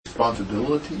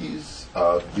responsibilities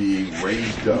of being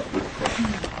raised up with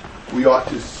Christ. We ought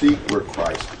to seek where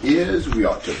Christ is. We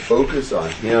ought to focus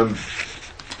on Him.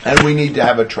 And we need to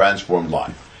have a transformed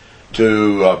life.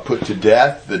 To put to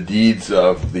death the deeds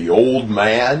of the old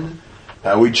man.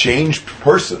 We change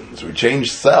persons. We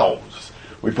change selves.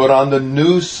 We put on the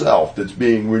new self that's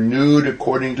being renewed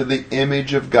according to the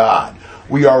image of God.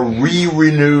 We are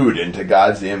re-renewed into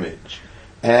God's image.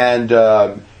 And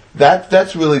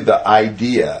that's really the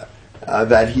idea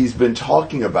that he's been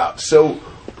talking about. So,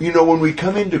 when we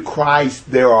come into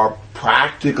Christ, there are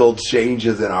practical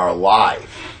changes in our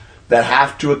life that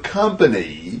have to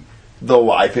accompany the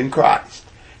life in Christ.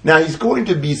 Now, he's going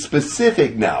to be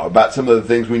specific now about some of the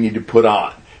things we need to put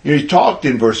on. He talked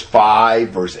in verse 5,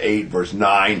 verse 8, verse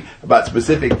 9 about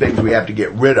specific things we have to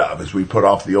get rid of as we put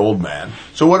off the old man.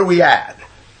 So what do we add?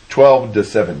 12 to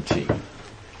 17.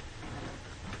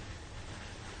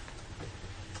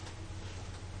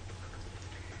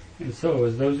 And so,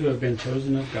 as those who have been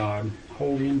chosen of God,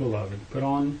 holy and beloved, put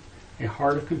on a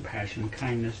heart of compassion,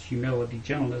 kindness, humility,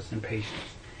 gentleness, and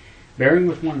patience, bearing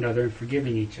with one another and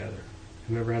forgiving each other.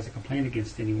 Whoever has a complaint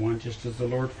against anyone, just as the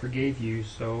Lord forgave you,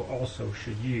 so also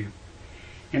should you.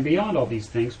 And beyond all these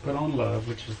things, put on love,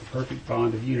 which is the perfect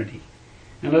bond of unity.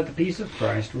 And let the peace of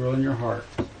Christ rule in your hearts,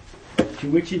 to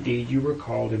which indeed you were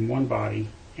called in one body,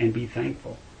 and be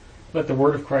thankful. Let the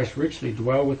word of Christ richly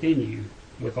dwell within you,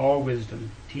 with all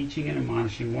wisdom, teaching and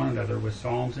admonishing one another with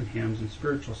psalms and hymns and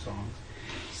spiritual songs,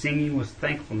 singing with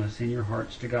thankfulness in your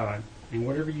hearts to God. And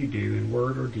whatever you do, in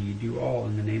word or deed, do all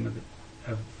in the name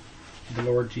of the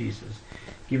Lord Jesus,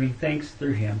 giving thanks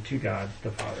through him to God the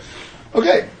Father.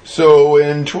 Okay, so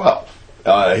in 12,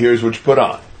 here's what you put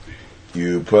on.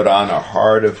 You put on a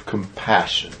heart of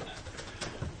compassion.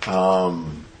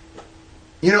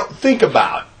 Think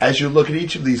about, as you look at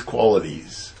each of these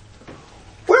qualities,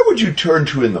 where would you turn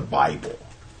to in the Bible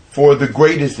for the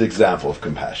greatest example of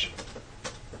compassion?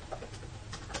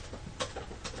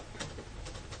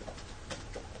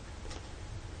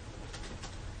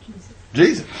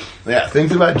 Jesus. Yeah,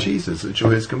 think about Jesus that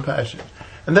show his compassion.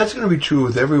 And that's going to be true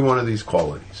with every one of these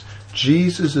qualities.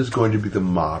 Jesus is going to be the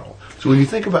model. So when you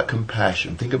think about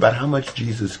compassion, think about how much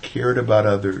Jesus cared about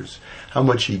others, how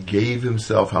much he gave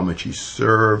himself, how much he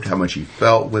served, how much he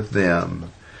felt with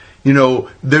them.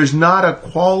 There's not a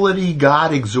quality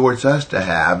God exhorts us to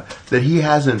have that he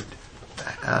hasn't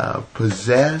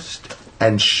possessed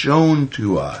and shown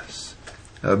to us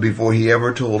before he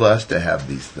ever told us to have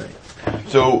these things.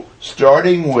 So,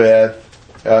 starting with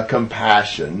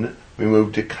compassion, we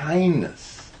move to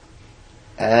kindness,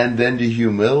 and then to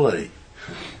humility.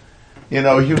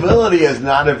 Humility is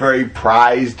not a very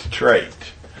prized trait.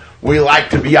 We like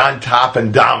to be on top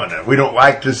and dominant. We don't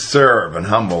like to serve and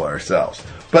humble ourselves.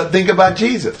 But think about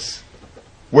Jesus.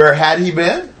 Where had he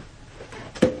been?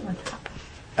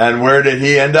 And where did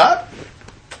he end up?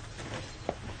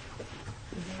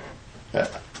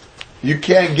 You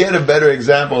can't get a better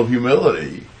example of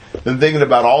humility than thinking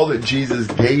about all that Jesus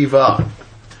gave up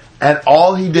and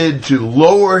all he did to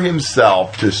lower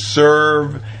himself to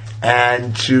serve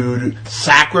and to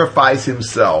sacrifice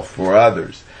himself for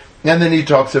others. And then he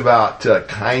talks about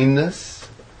kindness,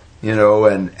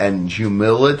 and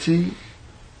humility.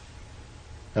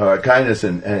 Kindness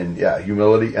and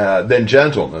humility, then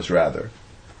gentleness rather,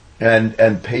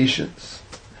 and patience.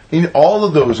 All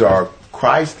of those are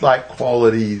Christ-like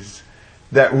qualities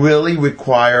that really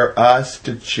require us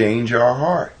to change our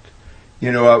heart.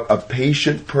 A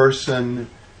patient person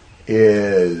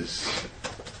is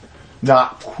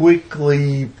not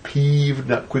quickly peeved,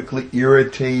 not quickly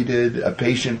irritated. A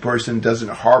patient person doesn't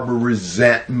harbor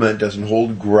resentment, doesn't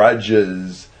hold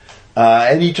grudges.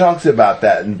 And he talks about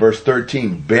that in verse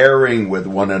 13, bearing with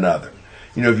one another.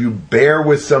 If you bear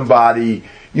with somebody,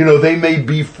 they may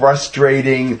be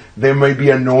frustrating, there may be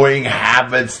annoying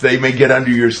habits, they may get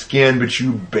under your skin, but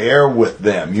you bear with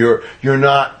them. You're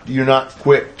not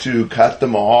quick to cut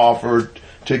them off or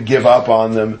to give up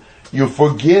on them. You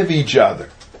forgive each other.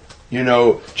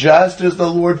 Just as the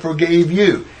Lord forgave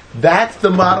you. That's the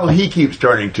model he keeps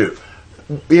turning to.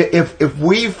 If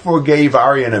we forgave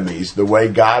our enemies the way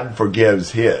God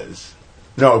forgives his,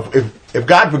 if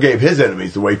God forgave his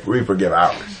enemies the way we forgive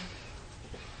ours.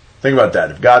 Think about that.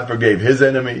 If God forgave his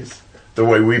enemies the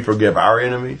way we forgive our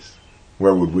enemies,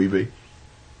 where would we be?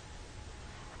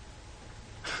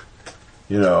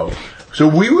 So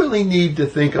we really need to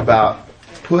think about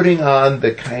putting on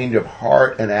the kind of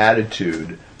heart and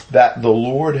attitude that the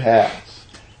Lord has.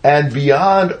 And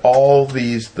beyond all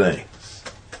these things,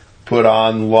 put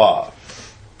on love,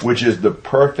 which is the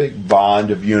perfect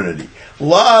bond of unity.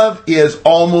 Love is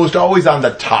almost always on the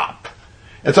top.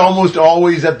 It's almost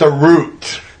always at the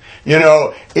root.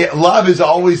 Love is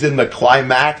always in the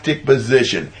climactic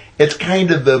position. It's kind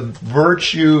of the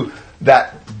virtue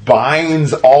that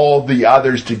binds all the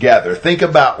others together. Think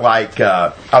about like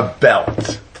a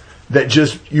belt that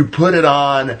just, you put it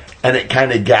on and it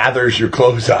kind of gathers your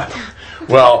clothes up.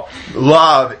 Well,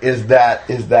 love is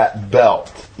that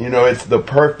belt. It's the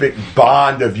perfect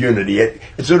bond of unity. It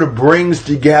sort of brings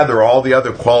together all the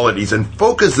other qualities and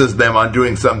focuses them on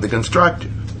doing something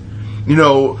constructive.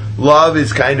 Love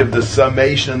is kind of the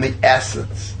summation and the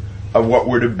essence of what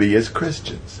we're to be as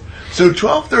Christians. So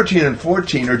 12, 13, and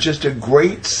 14 are just a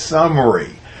great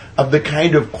summary of the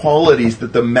kind of qualities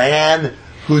that the man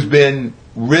who's been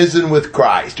risen with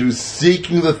Christ, who's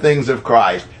seeking the things of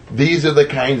Christ, these are the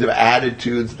kinds of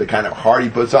attitudes, the kind of heart he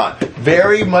puts on.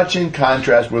 Very much in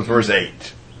contrast with verse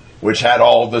 8, which had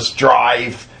all the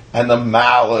strife and the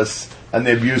malice and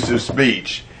the abusive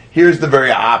speech. Here's the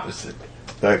very opposite.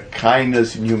 The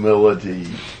kindness and humility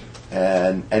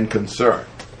and concern.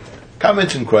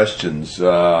 Comments and questions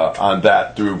on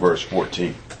that through verse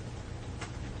 14.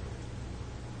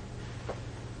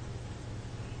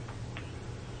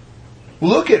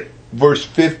 Look at verse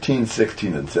 15,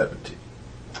 16, and 17.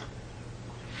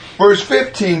 Verse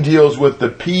 15 deals with the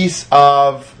peace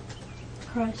of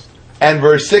Christ. And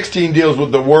verse 16 deals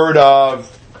with the word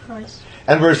of Christ.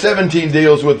 And verse 17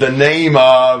 deals with the name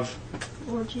of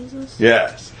Lord Jesus.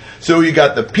 Yes. So you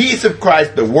got the peace of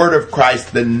Christ, the word of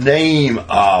Christ, the name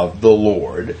of the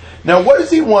Lord. Now, what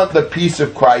does he want the peace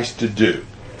of Christ to do?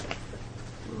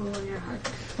 Rule in your heart.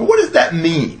 What does that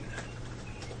mean?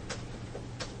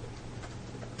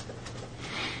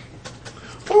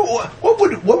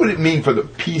 What would it mean for the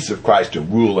peace of Christ to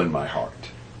rule in my heart?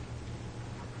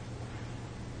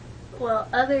 Well,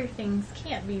 other things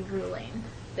can't be ruling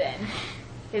then.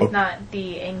 It's not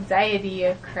the anxiety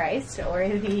of Christ or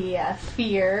the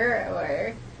fear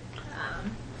or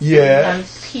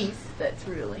Yes. peace that's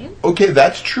ruling. Okay,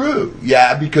 that's true.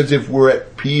 Yeah, because if we're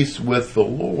at peace with the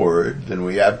Lord, then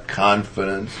we have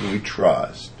confidence and we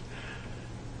trust.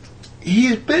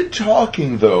 He's been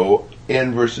talking, though,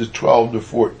 in verses 12 to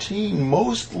 14,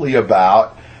 mostly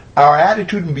about our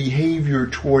attitude and behavior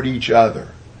toward each other.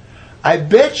 I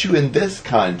bet you in this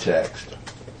context,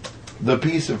 the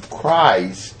peace of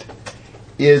Christ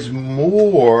is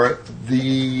more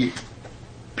the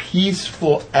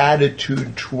peaceful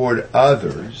attitude toward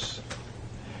others,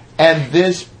 and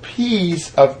this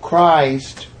peace of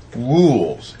Christ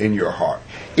rules in your heart.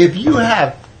 If you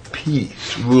have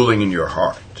peace ruling in your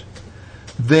heart,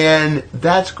 then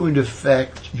that's going to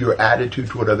affect your attitude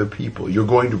toward other people. You're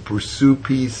going to pursue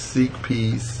peace, seek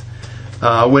peace.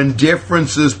 When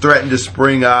differences threaten to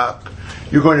spring up,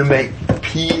 you're going to make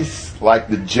peace like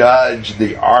the judge,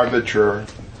 the arbiter.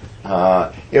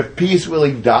 If peace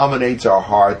really dominates our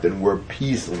heart, then we're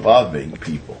peace-loving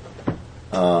people.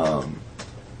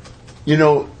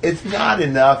 It's not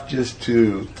enough just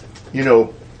to,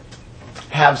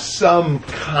 have some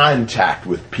contact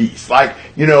with peace. Like,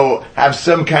 have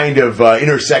some kind of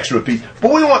intersection with peace.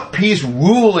 But we want peace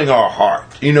ruling our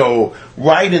heart,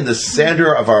 right in the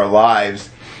center of our lives,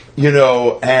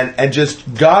 and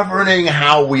just governing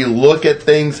how we look at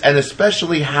things and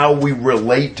especially how we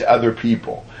relate to other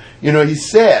people. He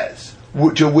says,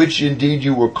 to which indeed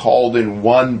you were called in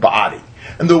one body.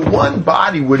 And the one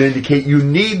body would indicate you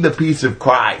need the peace of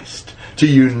Christ to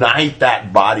unite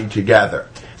that body together.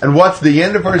 And what's the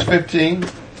end of verse 15?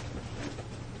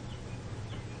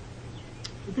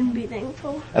 And be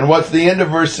thankful. And what's the end of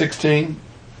verse 16?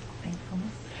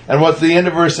 Thankfulness. And what's the end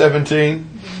of verse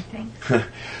 17?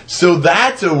 So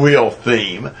that's a real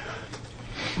theme.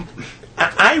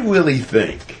 I really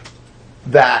think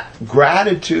that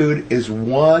gratitude is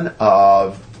one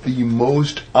of the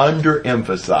most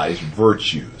underemphasized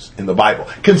virtues in the Bible.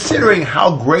 Considering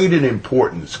how great an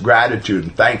importance gratitude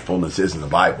and thankfulness is in the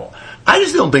Bible, I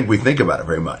just don't think we think about it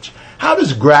very much. How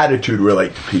does gratitude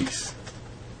relate to peace?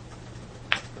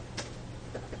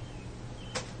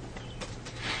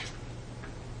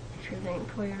 If you're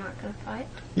thankful, you're not going to fight.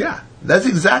 Yeah, that's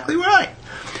exactly right.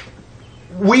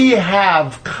 We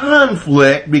have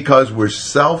conflict because we're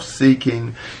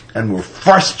self-seeking and we're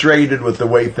frustrated with the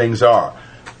way things are.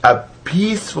 A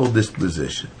peaceful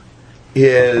disposition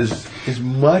is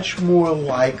much more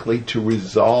likely to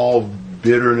resolve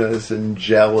bitterness and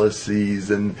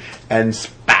jealousies and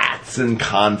spats and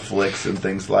conflicts and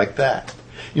things like that.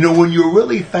 When you're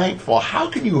really thankful,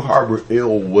 how can you harbor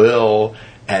ill will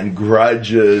and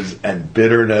grudges and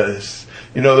bitterness?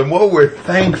 The more we're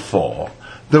thankful,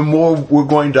 the more we're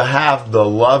going to have the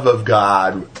love of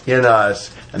God in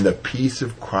us and the peace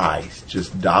of Christ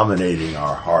just dominating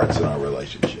our hearts and our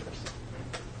relationships.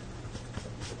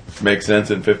 Make sense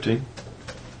in 15?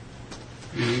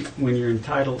 When you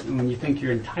think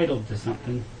you're entitled to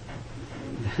something,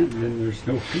 then there's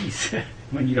no peace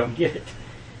when you don't get it.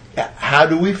 How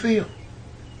do we feel?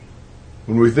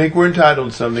 When we think we're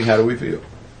entitled to something, how do we feel?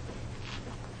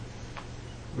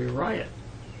 We riot.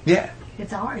 Yeah.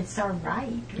 It's our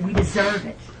right. We deserve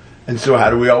it. And so how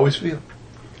do we always feel?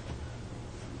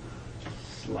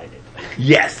 Slighted.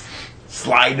 Yes.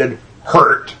 Slighted,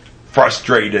 hurt,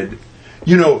 frustrated.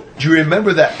 You know, do you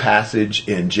remember that passage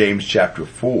in James chapter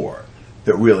 4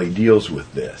 that really deals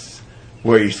with this?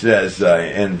 Where he says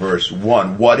in verse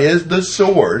 1, what is the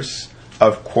source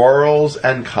of quarrels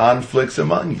and conflicts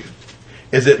among you?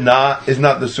 Is not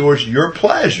the source your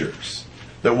pleasures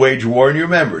that wage war in your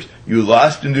members? You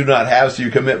lust and do not have, so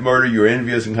you commit murder. You're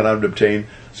envious and cannot obtain,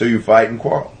 so you fight and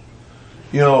quarrel.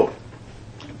 You know,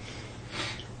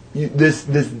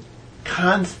 this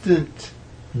constant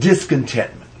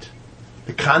discontentment,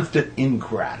 the constant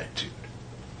ingratitude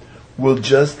will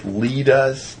just lead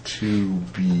us to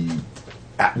be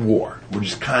at war. We're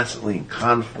just constantly in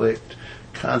conflict,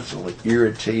 constantly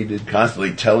irritated,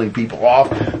 constantly telling people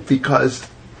off, because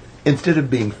instead of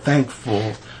being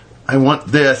thankful, I want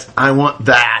this, I want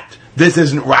that, this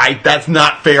isn't right, that's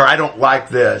not fair, I don't like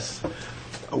this.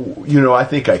 You know, I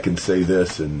think I can say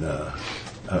this in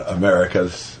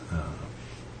America's,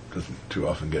 doesn't too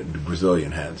often get into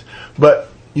Brazilian hands, but,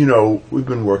 you know, we've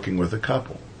been working with a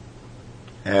couple,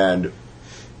 and,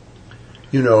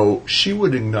 you know, she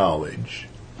would acknowledge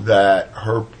that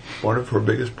one of her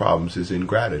biggest problems is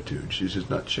ingratitude. She's just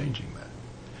not changing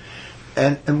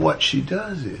that. And what she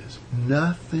does is,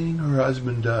 nothing her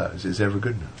husband does is ever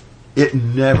good enough. It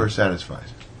never satisfies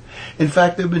her. In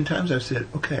fact, there have been times I've said,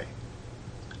 okay,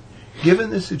 given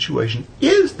this situation,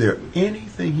 is there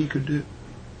anything he could do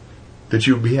that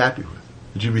you would be happy with?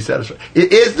 That you'd be satisfied?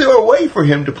 Is there a way for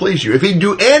him to please you? If he'd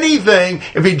do anything,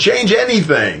 if he'd change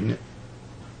anything,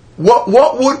 what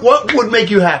would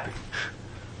make you happy?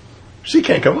 She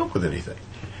can't come up with anything.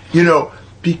 You know,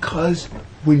 because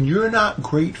when you're not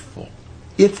grateful,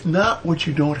 it's not what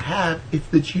you don't have, it's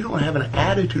that you don't have an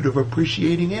attitude of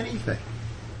appreciating anything.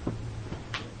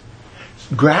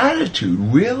 Gratitude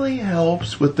really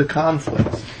helps with the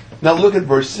conflicts. Now look at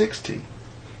verse 16.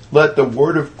 Let the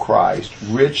word of Christ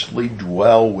richly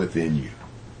dwell within you.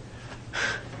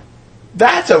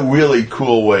 That's a really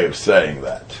cool way of saying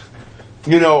that.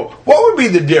 You know, what would be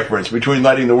the difference between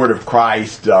letting the word of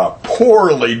Christ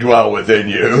poorly dwell within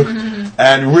you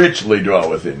and richly dwell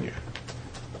within you?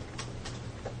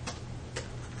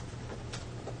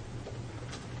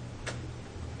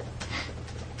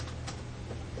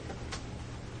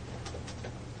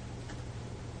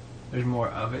 There's more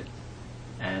of it,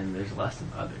 and there's less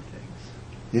of other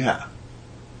things. Yeah.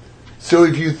 So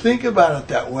if you think about it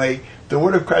that way, the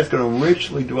word of Christ is going to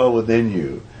richly dwell within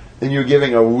you. Then you're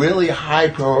giving a really high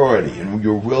priority and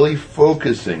you're really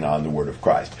focusing on the word of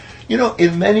Christ. You know,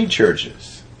 in many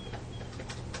churches,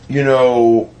 you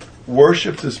know,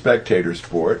 worship's a spectator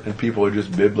sport and people are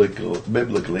just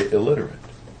biblically illiterate.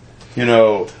 You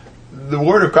know, the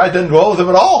word of Christ doesn't dwell with them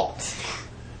at all.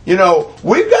 You know,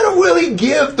 we've got to really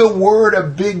give the word a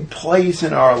big place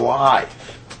in our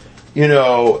life, you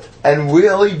know, and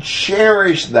really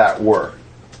cherish that word.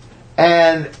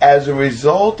 And as a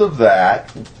result of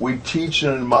that, we teach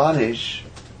and admonish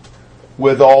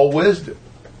with all wisdom.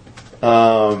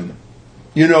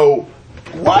 You know,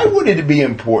 why would it be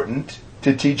important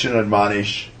to teach and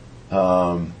admonish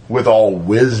with all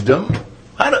wisdom?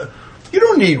 You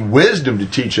don't need wisdom to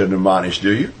teach and admonish,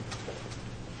 do you?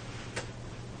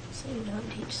 So you don't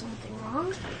teach something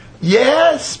wrong?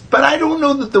 Yes, but I don't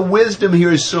know that the wisdom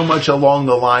here is so much along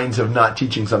the lines of not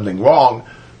teaching something wrong.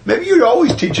 Maybe you're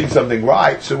always teaching something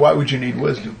right, so why would you need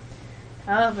wisdom?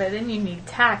 Oh, but then you need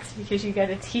tact because you got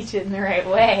to teach it in the right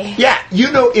way. Yeah,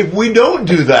 you know, if we don't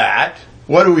do that,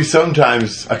 what do we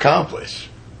sometimes accomplish?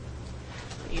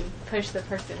 You push the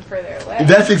person further away.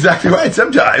 That's exactly right.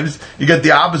 Sometimes you get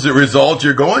the opposite result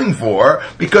you're going for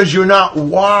because you're not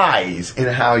wise in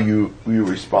how you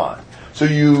respond. So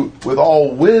you, with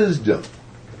all wisdom,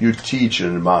 you teach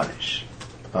and admonish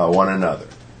one another.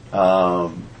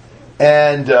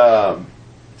 And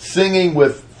singing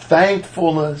with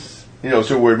thankfulness, you know,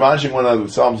 so we're admonishing one another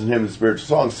with psalms and hymns and spiritual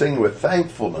songs, singing with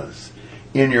thankfulness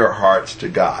in your hearts to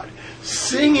God.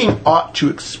 Singing ought to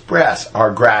express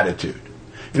our gratitude.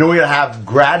 You know, we got to have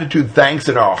gratitude, thanks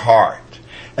in our heart.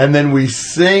 And then we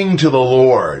sing to the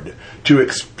Lord to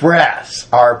express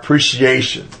our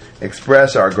appreciation,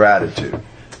 express our gratitude.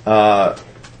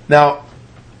 Now,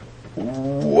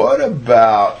 what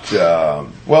about,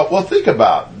 well, think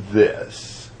about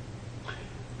this.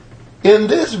 in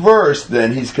this verse,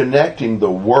 then, he's connecting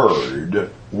the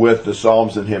Word with the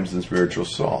psalms and hymns and spiritual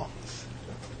songs.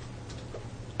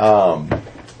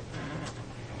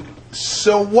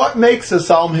 So what makes a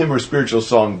psalm, hymn, or spiritual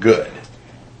song good?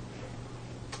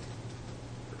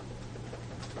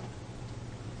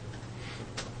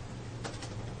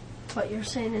 What you're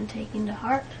saying and taking to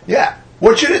heart. Yeah.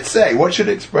 What should it say? What should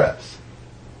it express?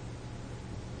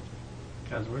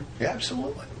 God's word. Yeah,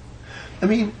 absolutely. I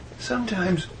mean,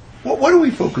 sometimes, what do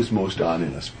we focus most on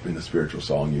in a spiritual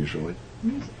song usually?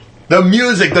 Music. The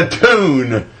music, the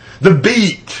tune, the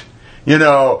beat. You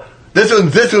know, this one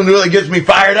really gets me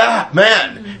fired up,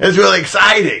 man. It's really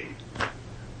exciting.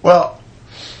 Well,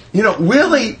 you know,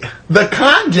 really, the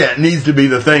content needs to be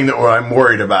the thing that I'm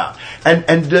worried about.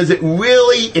 And does it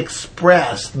really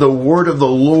express the word of the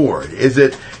Lord? Is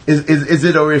it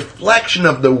a reflection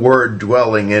of the word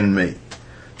dwelling in me?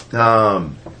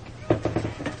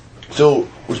 So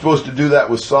we're supposed to do that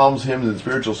with psalms, hymns, and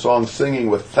spiritual songs, singing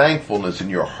with thankfulness in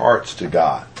your hearts to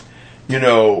God. You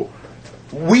know,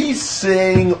 we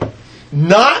sing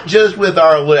not just with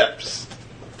our lips.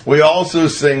 We also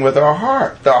sing with our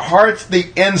heart. The heart's the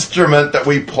instrument that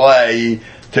we play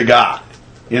to God.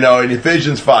 You know, in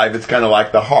Ephesians 5, it's kind of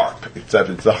like the harp, except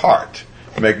it's the heart.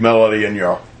 You make melody in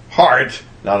your heart,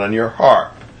 not on your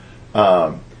harp.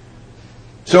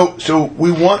 So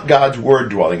we want God's word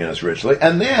dwelling in us richly.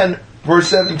 And then, verse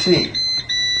 17,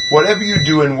 whatever you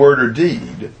do in word or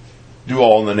deed, do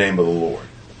all in the name of the Lord.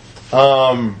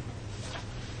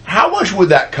 How much would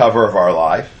that cover of our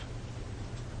life?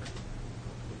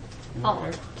 All.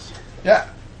 Yeah.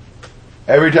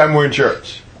 Every time we're in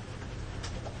church.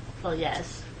 Well,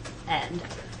 yes. And.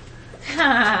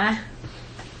 And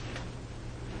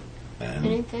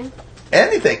Anything?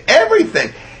 anything,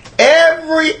 everything.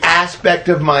 Every aspect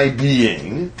of my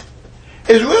being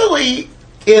is really,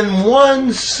 in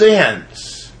one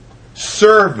sense,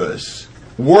 service,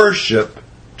 worship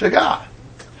to God.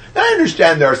 Now, I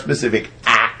understand there are specific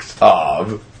acts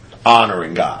of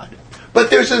honoring God, but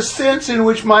there's a sense in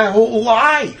which my whole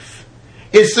life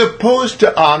is supposed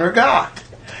to honor God.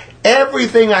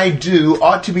 Everything I do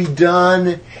ought to be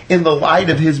done in the light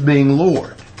of His being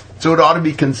Lord. So it ought to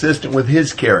be consistent with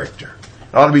His character.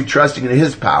 It ought to be trusting in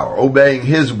His power, obeying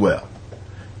His will.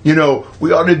 You know,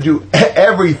 we ought to do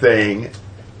everything,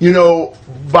 you know,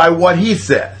 by what He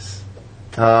says.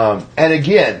 And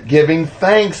again, giving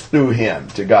thanks through Him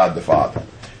to God the Father.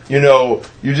 You know,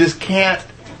 you just can't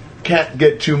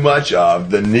get too much of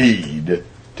the need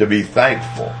to be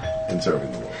thankful in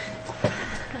serving the Lord.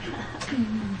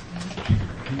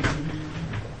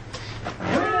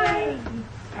 Hi.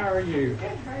 How are you? Good,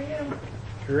 how are you?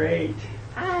 Great.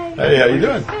 Hi. Hey, how you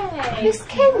doing? Hey. Who's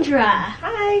Kendra?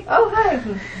 Hi. Oh,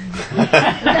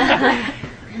 hi.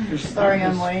 Sorry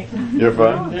I'm late. You're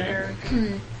fine? There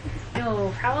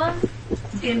No problem.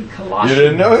 in You Colossians.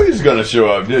 didn't know he was going to show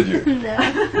up, did you?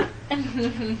 No.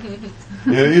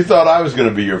 You thought I was going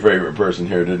to be your favorite person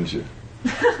here, didn't you?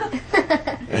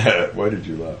 Why did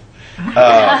you laugh?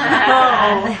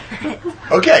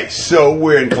 Okay, so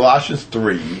we're in Colossians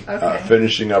 3, Okay.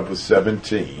 finishing up with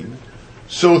 17.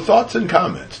 So thoughts and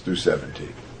comments through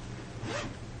 17.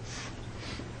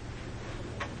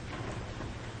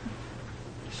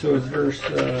 So is verse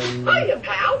Hiya,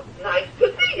 pal. Nice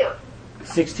to see you.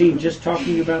 16 just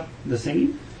talking about the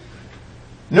singing?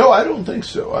 No, I don't think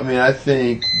so. I mean, I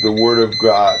think the Word of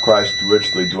God, Christ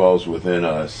richly dwells within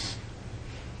us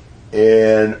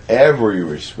in every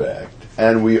respect.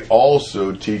 And we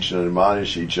also teach and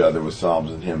admonish each other with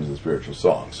psalms and hymns and spiritual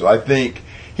songs. So I think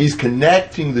he's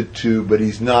connecting the two, but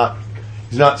he's not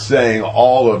saying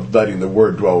all of letting the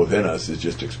Word dwell within us is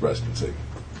just expressed in singing.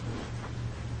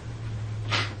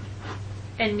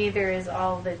 And neither is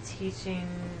all the teaching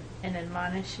and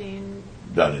admonishing.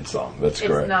 Done in song. That's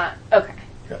correct. It's not. Okay.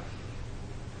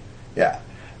 Yeah.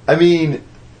 I mean,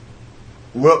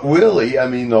 really,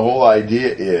 the whole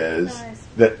idea is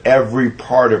that every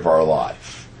part of our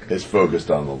life is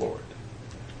focused on the Lord.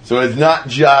 So it's not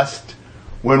just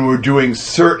when we're doing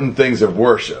certain things of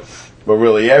worship, but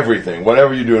really everything.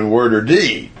 Whatever you do in word or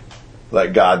deed,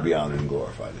 let God be honored and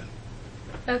glorified in.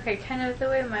 Okay, kind of the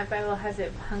way my Bible has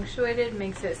it punctuated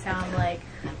makes it sound like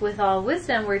with all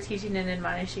wisdom we're teaching and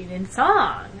admonishing in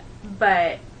song.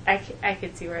 But I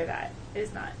could see where that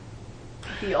is not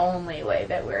the only way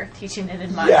that we're teaching and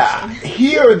admonishing. Yeah,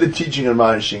 here the teaching and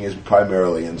admonishing is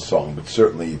primarily in song, but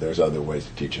certainly there's other ways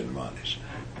to teach and admonish.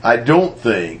 I don't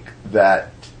think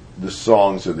that the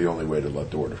songs are the only way to let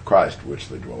the word of Christ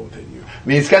richly dwell within you. I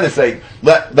mean, it's kind of saying,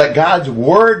 let God's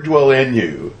word dwell in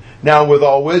you, Now, with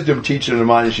all wisdom, teach and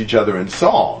admonish each other in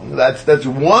song. That's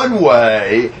one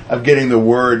way of getting the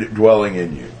word dwelling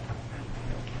in you.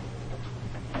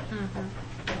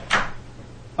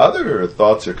 Other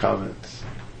thoughts or comments?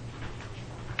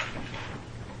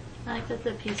 I like that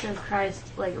the peace of Christ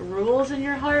like rules in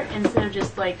your heart instead of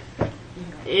just like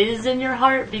is in your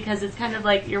heart, because it's kind of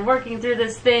like you're working through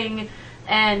this thing,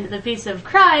 and the peace of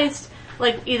Christ,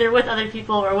 like either with other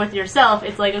people or with yourself,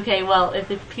 it's like, okay, well, if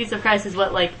the peace of Christ is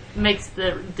what like makes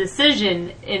the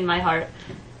decision in my heart,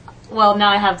 well, now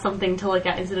I have something to look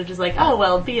at instead of just like, oh,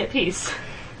 well, be at peace.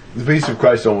 The peace of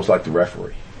Christ is almost like the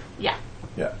referee. Yeah.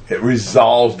 Yeah, it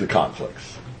resolves the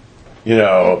conflicts. You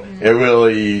know,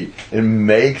 it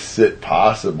makes it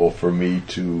possible for me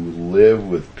to live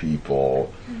with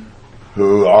people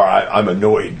who I'm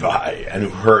annoyed by and who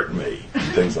hurt me,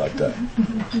 and things like that.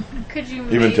 Could you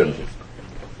Even Timothy.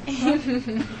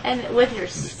 And with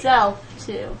yourself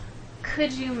too.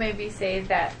 Could you maybe say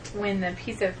that when the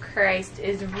peace of Christ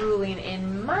is ruling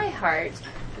in my heart,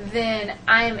 then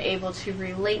I am able to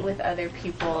relate with other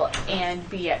people and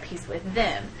be at peace with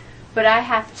them? But I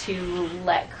have to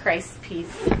let Christ's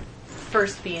peace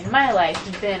first be in my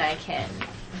life, then I can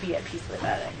be at peace with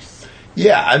others.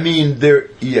 Yeah, I mean,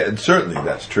 certainly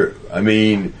that's true. I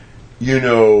mean, you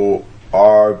know,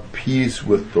 our peace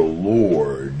with the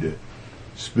Lord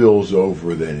spills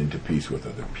over then into peace with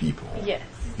other people. Yes.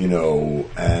 You know,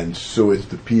 and so it's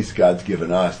the peace God's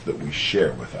given us that we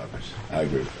share with others. I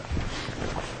agree with that.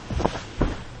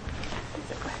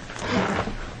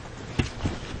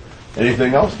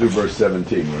 Anything else? Do verse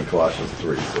 17. We're in Colossians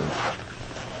 3. So.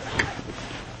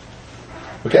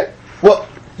 Okay. Well,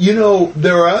 you know,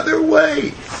 there are other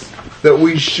ways that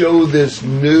we show this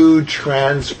new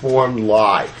transformed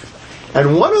life.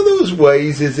 And one of those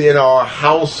ways is in our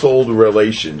household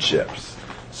relationships.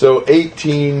 So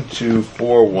 18 to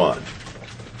 4:1.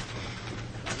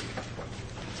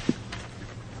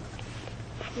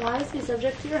 Wives, be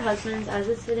subject to your husbands as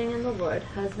is fitting in the Lord.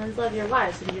 Husbands, love your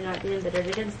wives, and do not be embittered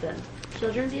against them.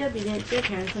 Children, be obedient to your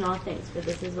parents in all things, for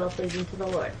this is well-pleasing to the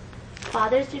Lord.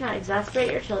 Fathers, do not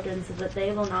exasperate your children, so that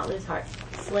they will not lose heart.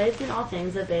 Slaves, in all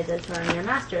things, obey those who are your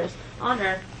masters, on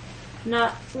earth,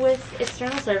 not with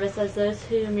external service as those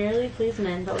who merely please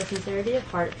men, but with sincerity of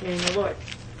heart, fearing the Lord.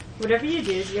 Whatever you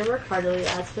do, do your work heartily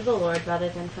as for the Lord rather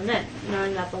than for men,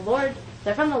 knowing that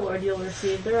from the Lord you will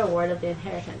receive the reward of the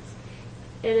inheritance.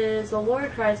 It is the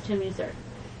Lord Christ whom you serve.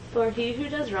 For he who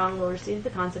does wrong will receive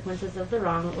the consequences of the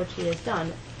wrong which he has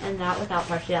done, and that without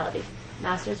partiality.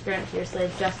 Masters, grant to your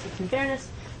slaves justice and fairness,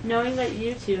 knowing that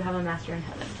you too have a master in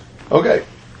heaven. Okay.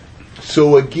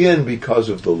 So again, because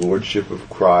of the lordship of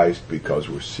Christ, because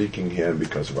we're seeking him,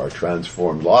 because of our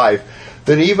transformed life,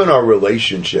 then even our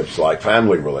relationships, like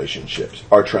family relationships,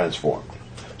 are transformed.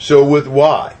 So with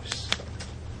wives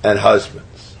and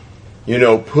husbands, you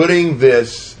know, putting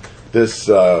this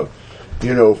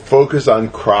focus on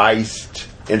Christ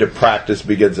into practice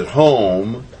begins at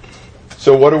home.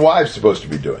 So what are wives supposed to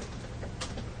be doing?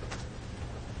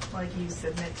 Like you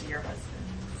submit to your husband.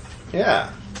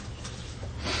 Yeah.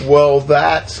 Well,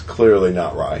 that's clearly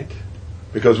not right.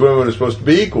 Because women are supposed to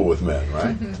be equal with men,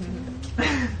 right?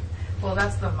 Well,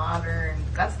 that's the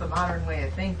modern way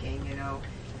of thinking, you know.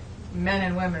 Men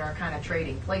and women are kind of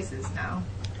trading places now.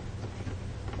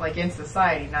 Like in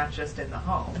society, not just in the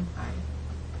home.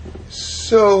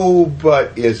 So,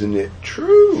 but isn't it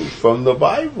true from the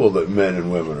Bible that men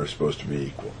and women are supposed to be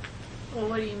equal? Well,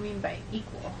 what do you mean by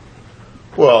equal?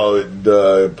 Well,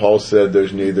 Paul said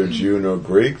there's neither Jew nor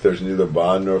Greek, there's neither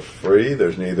bond nor free,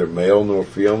 there's neither male nor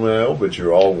female, but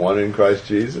you're all one in Christ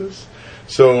Jesus.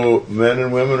 So men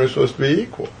and women are supposed to be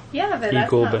equal. Yeah, but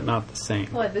Equal, that's but not the same.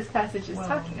 what this passage is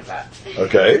talking about.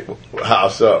 Okay, how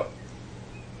so?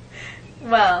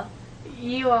 Well,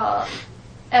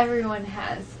 everyone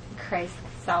has Christ's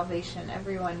salvation.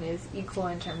 Everyone is equal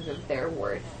in terms of their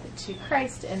worth to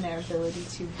Christ and their ability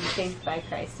to be saved by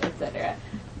Christ, etc.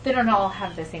 They don't all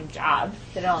have the same job.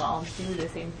 They don't all do the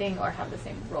same thing or have the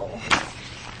same role.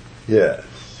 Yes.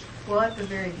 Well, at the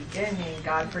very beginning,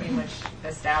 God pretty much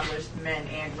established men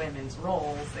and women's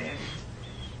roles, and,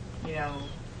 you know,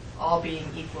 all being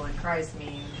equal in Christ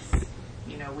means,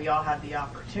 you know, we all have the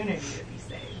opportunity to be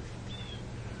saved,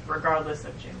 regardless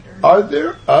of gender. Are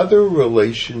there other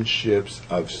relationships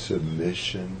of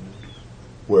submission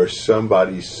where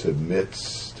somebody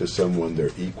submits to someone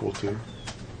they're equal to?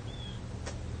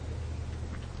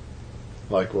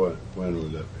 Like what? When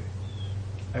would that be?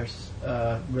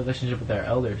 Our relationship with our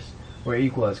elders. We're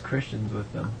equal as Christians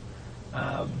with them,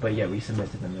 but yet we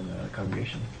submit to them in the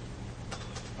congregation.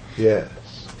 Yes.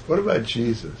 What about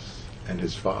Jesus and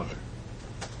his Father?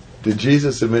 Did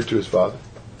Jesus submit to his Father?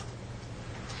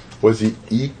 Was he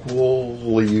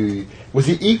equally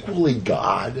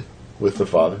God with the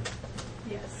Father?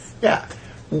 Yes. Yeah.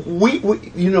 We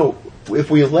if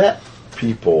we let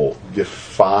people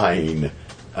define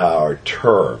our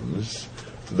terms,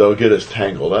 they'll get us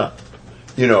tangled up.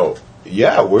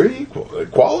 We're equal.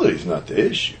 Equality is not the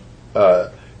issue.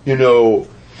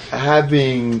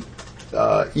 Having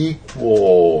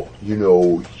equal,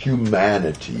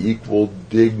 humanity, equal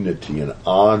dignity and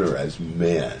honor as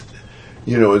men,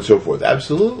 and so forth.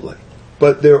 Absolutely.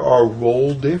 But there are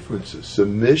role differences.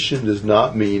 Submission does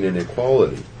not mean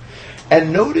inequality.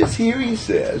 And notice here he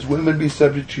says, women, be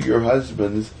subject to your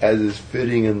husbands as is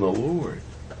fitting in the Lord.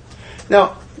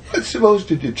 Now, what's supposed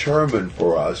to determine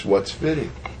for us what's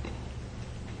fitting?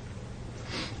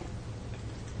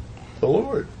 The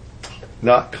Lord.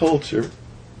 Not culture.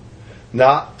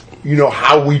 Not,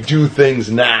 how we do things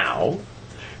now.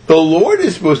 The Lord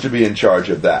is supposed to be in charge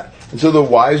of that. And so the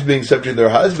wives being subject to their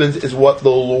husbands is what the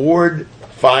Lord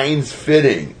finds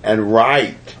fitting and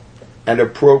right and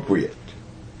appropriate.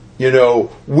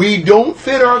 We don't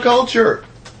fit our culture.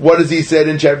 What does he said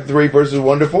in chapter 3, verses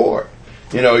 1 to 4?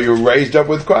 You're raised up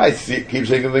with Christ. Keep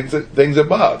thinking things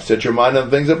above. Set your mind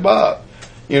on things above.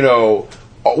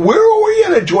 We're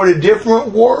oriented toward a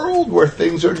different world where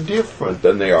things are different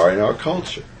than they are in our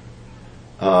culture.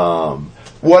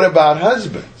 What about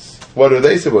husbands? What are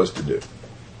they supposed to do?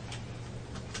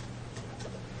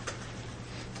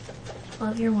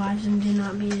 Love your wives and do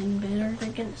not be embittered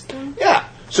against them. Yeah.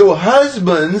 So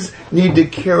husbands need to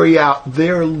carry out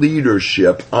their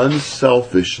leadership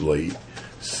unselfishly,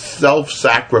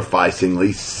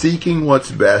 self-sacrificingly, seeking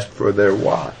what's best for their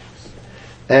wives.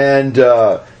 And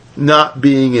not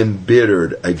being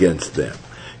embittered against them.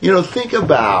 Think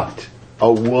about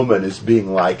a woman as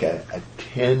being like a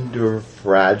tender,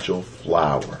 fragile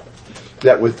flower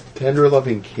that with tender,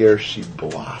 loving care she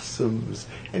blossoms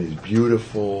and is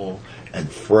beautiful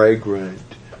and fragrant.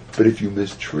 But if you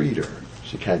mistreat her,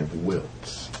 she kind of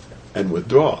wilts and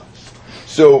withdraws.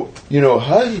 So,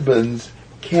 husbands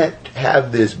can't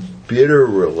have this bitter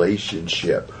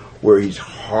relationship where he's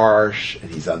harsh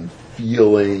and he's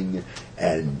unfeeling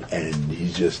and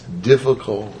he's just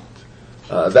difficult.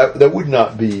 That would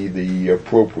not be the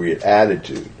appropriate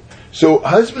attitude. So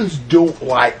husbands don't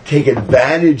take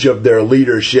advantage of their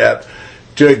leadership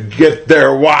to get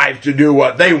their wife to do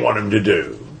what they want them to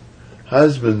do.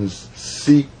 Husbands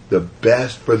seek the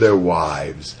best for their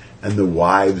wives, and the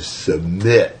wives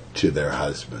submit to their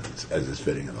husbands as is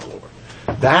fitting in the Lord.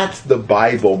 That's the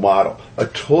Bible model. A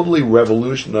totally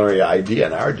revolutionary idea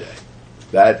in our day.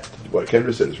 That, what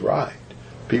Kendra said is right.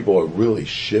 People are really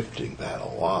shifting that a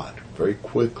lot, very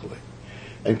quickly,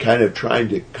 and kind of trying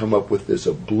to come up with this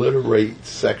obliterate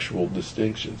sexual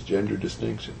distinctions, gender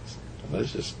distinctions.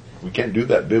 And we can't do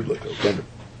that biblically. Kendra.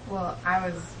 Well, I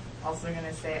was also going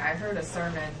to say, I heard a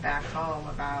sermon back home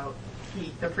about,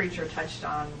 the preacher touched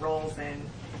on roles, and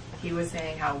he was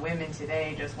saying how women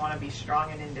today just want to be strong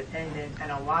and independent,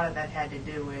 and a lot of that had to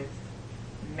do with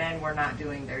men were not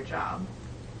doing their job.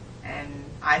 And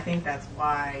I think that's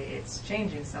why it's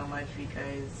changing so much,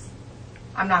 because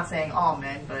I'm not saying all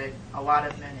men, but a lot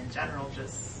of men in general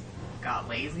just got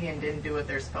lazy and didn't do what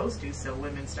they're supposed to, so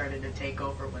women started to take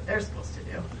over what they're supposed to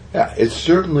do. Yeah, it's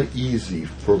certainly easy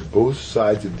for both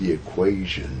sides of the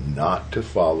equation not to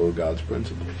follow God's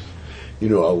principles. A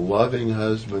loving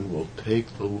husband will take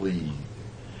the lead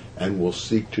and will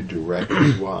seek to direct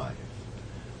his wife.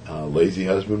 A lazy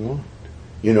husband won't.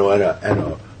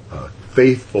 And a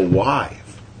faithful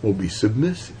wife will be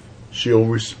submissive. She'll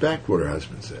respect what her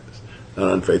husband says. An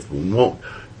unfaithful one won't.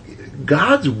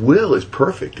 God's will is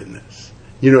perfect in this.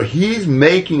 He's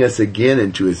making us again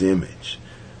into His image.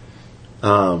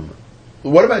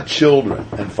 What about children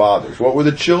and fathers? What were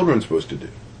the children supposed to do?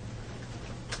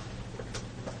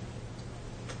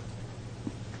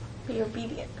 Be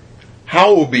obedient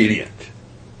How obedient?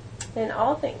 in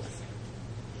all things.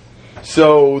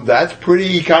 So that's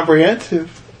pretty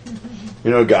comprehensive.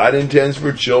 God intends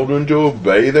for children to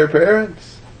obey their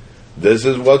parents. This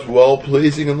is what's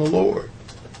well-pleasing in the Lord.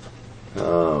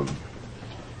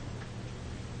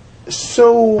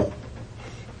 So,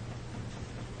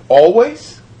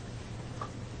 always?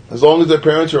 As long as their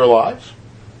parents are alive?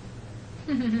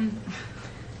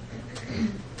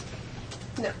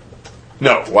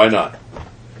 No, why not?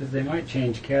 Because they might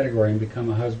change category and become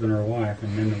a husband or a wife,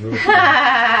 and then the rules.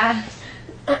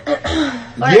 Or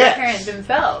the parents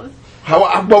themselves.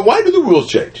 But why do the rules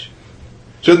change?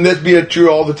 Shouldn't this be true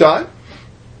all the time?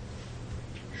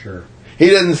 Sure. He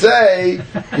didn't say,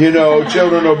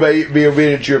 children be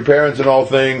obedient to your parents in all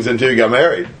things until you got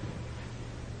married.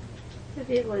 If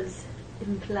it was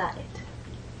implied.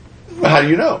 How do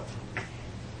you know?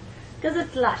 Because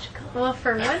it's logical. Well,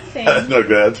 for one thing, That's no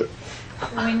good answer.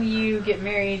 when you get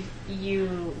married,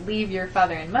 you leave your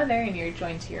father and mother and you're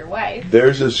joined to your wife.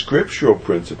 There's a scriptural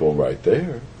principle right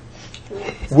there,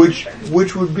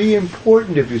 which would be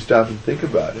important if you stop and think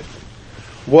about it.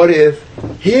 What if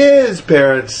his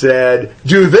parents said,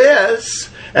 do this,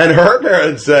 and her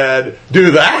parents said,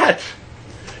 do that?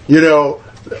 You know,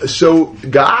 so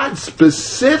God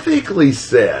specifically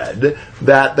said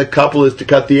that the couple is to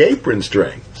cut the apron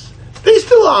strings. They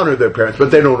still honor their parents,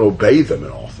 but they don't obey them in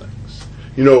all things.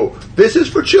 You know, this is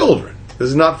for children. This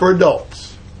is not for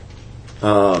adults.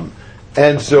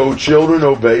 And so children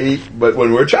obey, but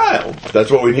when we're a child,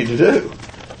 that's what we need to do.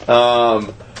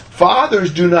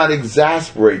 Fathers, do not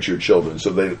exasperate your children so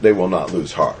they will not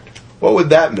lose heart. What would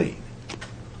that mean?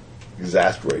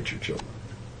 Exasperate your children.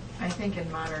 I think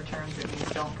in modern terms it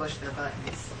means don't push their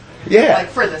buttons. Yeah. Like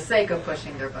for the sake of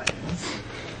pushing their buttons.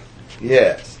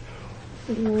 Yes.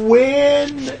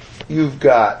 When you've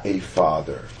got a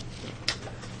father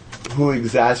who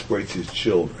exasperates his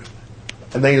children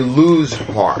and they lose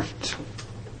heart,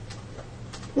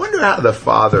 wonder how the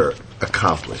father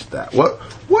accomplished that.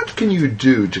 What can you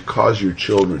do to cause your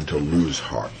children to lose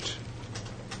heart?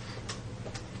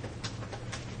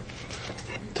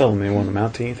 Tell them they won't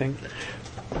amount to anything.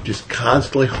 Just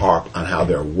constantly harp on how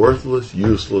they're worthless,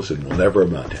 useless, and will never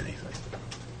amount to anything.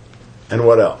 And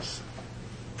what else?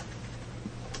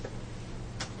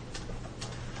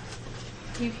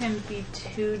 You can be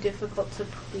too difficult to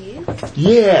please.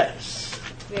 Yes.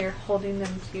 They're holding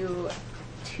them to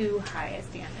too high a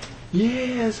standard.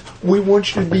 Yes. We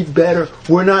want you to be better.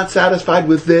 We're not satisfied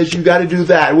with this. You got to do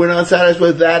that. We're not satisfied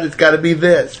with that. It's got to be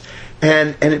this.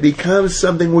 And it becomes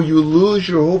something where you lose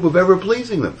your hope of ever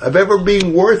pleasing them, of ever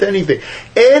being worth anything.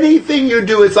 Anything you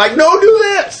do, it's like, no, do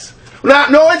this.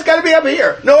 No, it's got to be up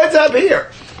here. No, it's up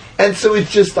here. And so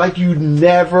it's just like you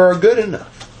never are good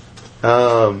enough.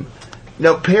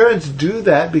 Now, parents do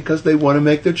that because they want to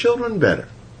make their children better.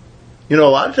 You know, a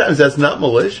lot of times that's not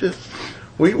malicious.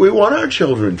 We want our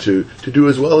children to do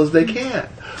as well as they can.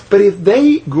 But if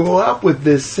they grow up with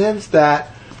this sense that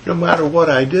no matter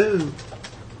what I do,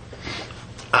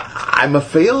 I'm a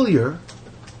failure,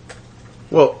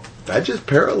 well, that just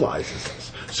paralyzes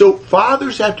us. So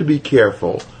fathers have to be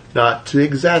careful not to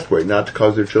exasperate, not to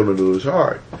cause their children to lose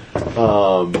heart.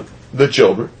 The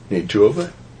children need to obey.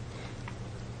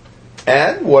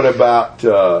 And what about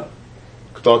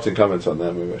thoughts and comments on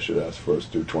that? Maybe I should ask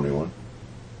first through 21.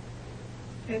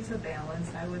 It's a balance,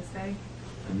 I would say,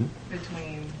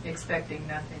 between expecting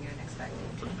nothing and expecting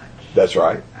too much. That's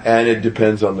right. And it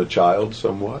depends on the child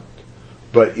somewhat.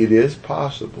 But it is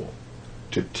possible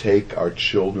to take our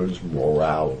children's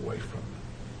morale away from them.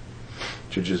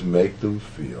 To just make them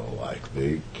feel like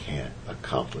they can't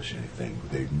accomplish anything.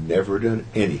 They've never done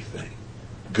anything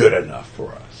good enough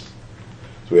for us.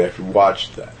 So we have to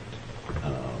watch that.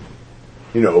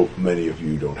 You know, many of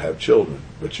you don't have children,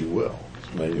 but you will.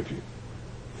 Many of you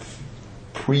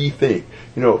pre-think.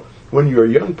 You know, when you're a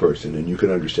young person and you can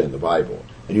understand the Bible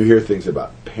and you hear things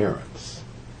about parents,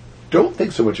 don't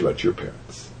think so much about your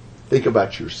parents. Think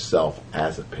about yourself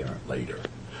as a parent later.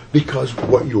 Because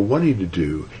what you're wanting to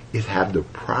do is have the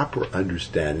proper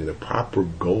understanding, the proper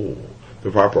goal,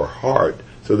 the proper heart,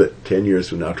 so that 10 years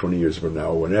from now, 20 years from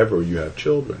now, whenever you have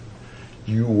children,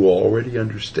 you will already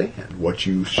understand what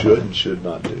you should and should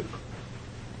not do.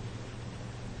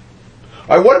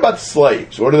 All right, what about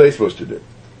slaves? What are they supposed to do?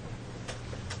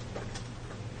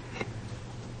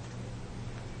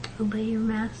 Obey your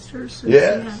masters. Since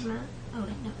Yes. you have that. Oh,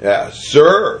 wait, no. Yeah,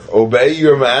 serve, obey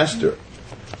your master.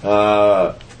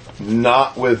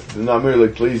 Not merely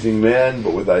pleasing men,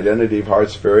 but with identity of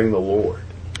hearts fearing the Lord.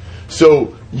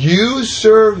 So you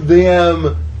serve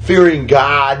them fearing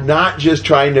God, not just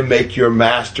trying to make your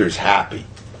masters happy.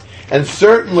 And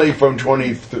certainly from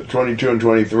 22 and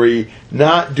 23,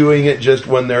 not doing it just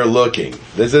when they're looking.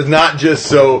 This is not just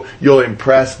so you'll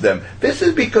impress them. This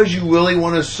is because you really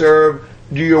want to serve,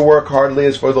 do your work heartily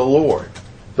as for the Lord.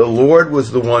 The Lord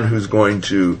was the one who's going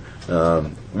to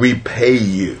repay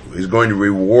you, who's going to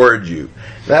reward you.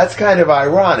 That's kind of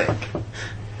ironic.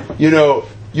 You know,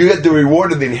 you get the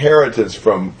reward of the inheritance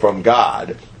from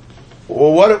God.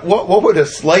 Well, what would a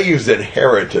slave's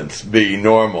inheritance be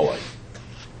normally?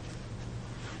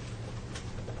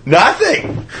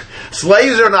 Nothing.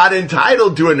 Slaves are not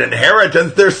entitled to an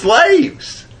inheritance. They're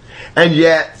slaves. And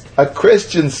yet, a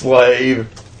Christian slave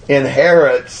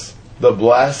inherits the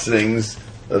blessings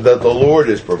that the Lord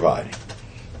is providing.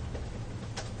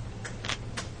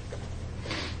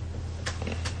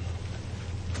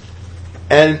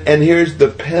 And here's the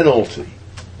penalty.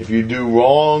 If you do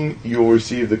wrong, you'll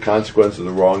receive the consequence of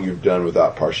the wrong you've done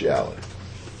without partiality.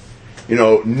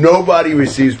 Nobody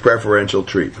receives preferential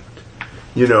treatment.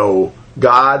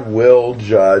 God will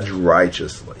judge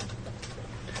righteously.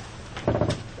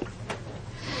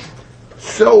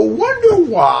 So wonder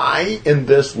why in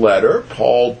this letter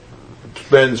Paul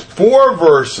spends 4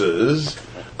 verses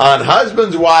on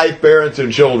husbands, wife, parents,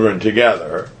 and children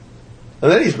together,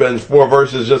 and then he spends 4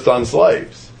 verses just on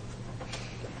slaves.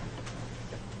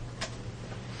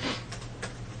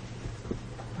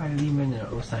 Why did he mention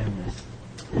Onesimus?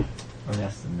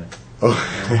 Onesimus. Oh,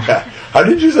 how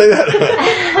did you say that?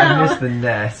 I missed the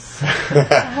Ness.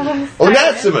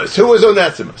 Onesimus. Who was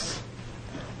Onesimus?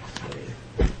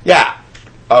 Yeah.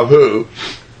 Of who?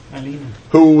 Philemon.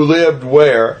 Who lived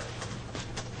where?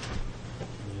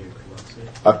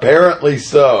 Apparently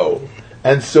so.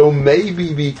 And so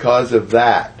maybe because of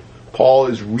that, Paul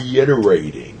is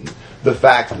reiterating the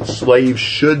fact that slaves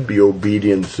should be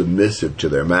obedient and submissive to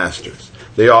their masters.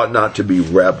 They ought not to be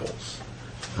rebels.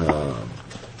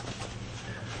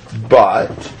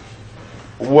 But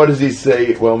what does he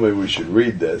say? Well, maybe we should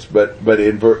read this. But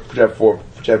in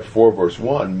chapter 4, verse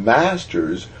 1,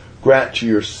 masters, grant to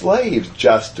your slaves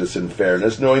justice and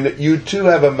fairness, knowing that you too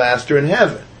have a master in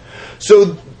heaven.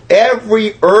 So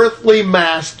every earthly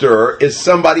master is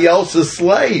somebody else's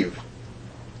slave.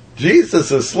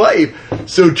 Jesus is a slave.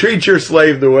 So treat your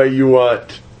slave the way you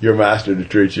want your master to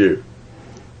treat you.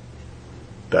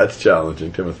 That's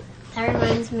challenging, Timothy. That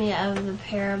reminds me of the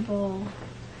parable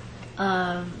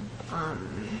of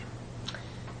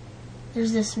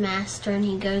there's this master and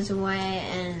he goes away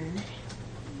and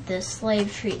the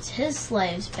slave treats his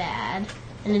slaves bad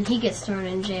and then he gets thrown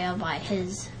in jail by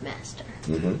his master.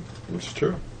 Mm-hmm. That's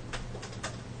true.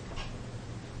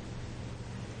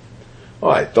 All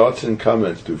right, thoughts and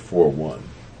comments through 4:1.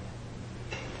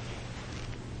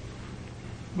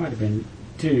 Might have been,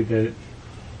 too, that it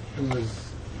was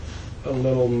a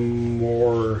little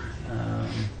more,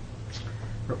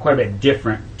 or quite a bit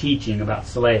different teaching about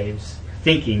slaves,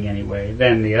 thinking anyway,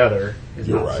 than the other is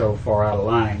You're not right. so far out of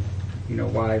line.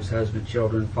 Wives, husbands,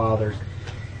 children, fathers.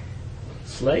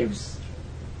 Slaves,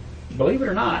 believe it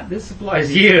or not, this applies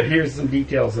to you. Here's some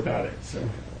details about it. So,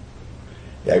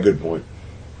 Yeah, good point.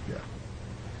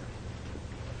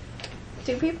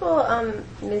 Do people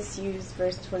misuse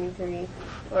verse 23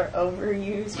 or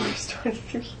overuse verse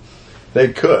 23?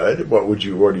 They could. What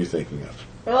are you thinking of?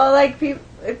 Well,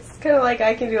 it's kind of like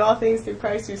I can do all things through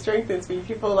Christ who strengthens me.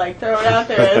 People throw it out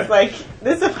there as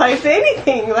this applies to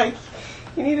anything.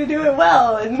 You need to do it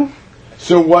well. And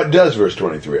So what does verse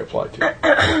 23 apply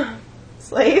to?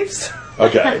 slaves.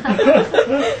 Okay.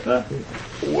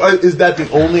 Is that the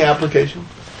only application?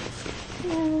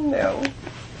 No.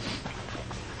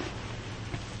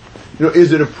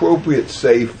 Is it appropriate,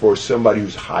 say, for somebody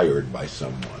who's hired by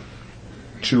someone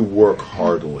to work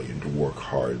heartily and to work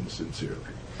hard and sincerely?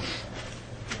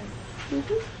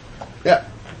 Mm-hmm. Yeah,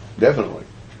 definitely.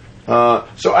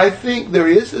 So I think there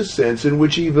is a sense in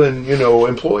which even,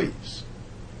 employees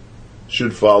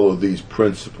should follow these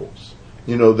principles.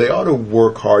 They ought to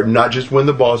work hard, not just when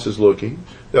the boss is looking.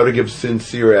 They ought to give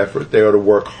sincere effort. They ought to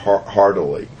work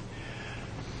heartily.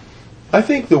 I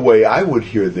think the way I would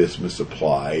hear this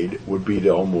misapplied would be to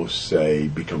almost say,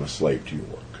 become a slave to your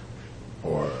work.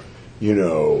 Or,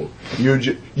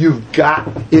 you've got,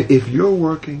 if you're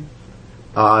working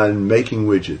on making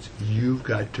widgets, you've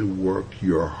got to work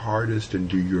your hardest and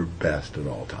do your best at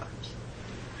all times.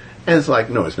 And it's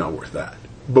no, it's not worth that.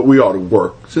 But we ought to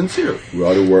work sincerely. We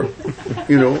ought to work,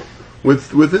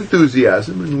 with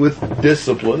enthusiasm and with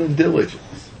discipline and diligence.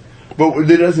 But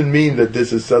it doesn't mean that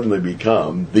this has suddenly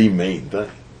become the main thing.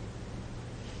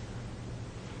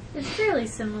 It's fairly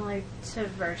similar to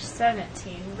verse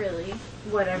 17, really.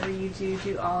 Whatever you do,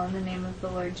 do all in the name of the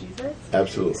Lord Jesus.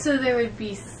 Absolutely. So there would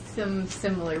be some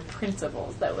similar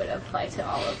principles that would apply to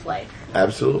all of life.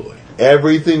 Absolutely.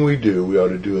 Everything we do, we ought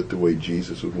to do it the way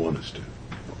Jesus would want us to.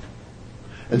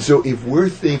 And so if we're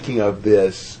thinking of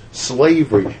this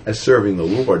slavery as serving the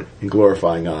Lord and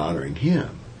glorifying and honoring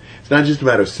Him, it's not just a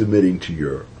matter of submitting to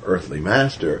your earthly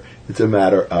master. It's a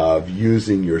matter of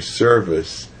using your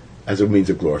service as a means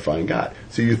of glorifying God.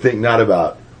 So you think not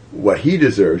about what He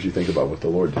deserves, you think about what the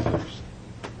Lord deserves.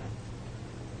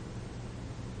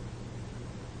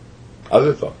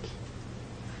 Other thoughts?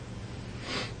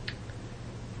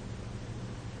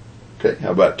 Okay,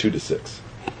 how about 2 to 6?